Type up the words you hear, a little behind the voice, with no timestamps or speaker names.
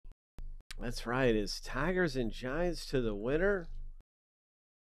That's right. It's Tigers and Giants to the winner.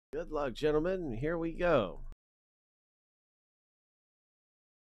 Good luck, gentlemen. Here we go.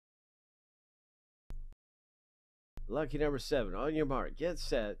 Lucky number 7. On your mark. Get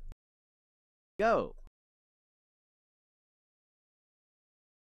set. Go.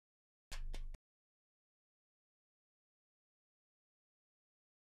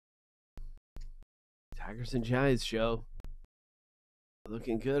 Tigers and Giants, Joe.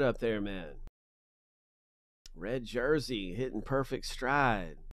 Looking good up there, man. Red jersey hitting perfect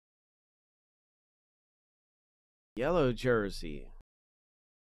stride. Yellow jersey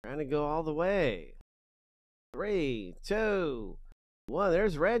trying to go all the way. 3, 2, 1.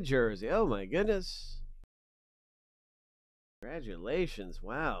 There's red jersey. Oh my goodness. Congratulations.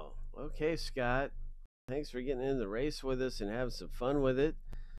 Wow. Okay, Scott. Thanks for getting in the race with us and having some fun with it.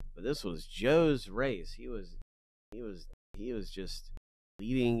 But this was Joe's race. He was just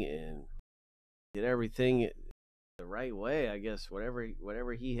leading and did everything the right way. I guess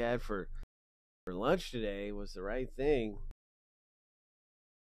whatever he had for lunch today was the right thing.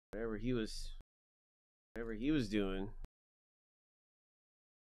 Whatever he was doing.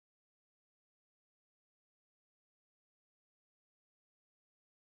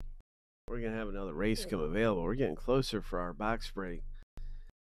 We're gonna have another race come available. We're getting closer for our box break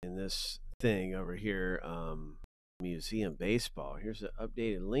in this thing over here. Museum baseball. Here's an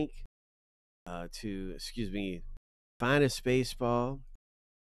updated link to Finest Baseball,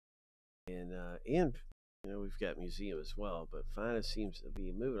 and we've got museum as well, but Finest seems to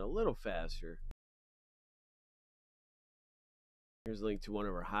be moving a little faster. Here's a link to one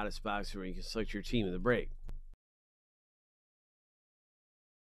of our hottest boxes where you can select your team in the break.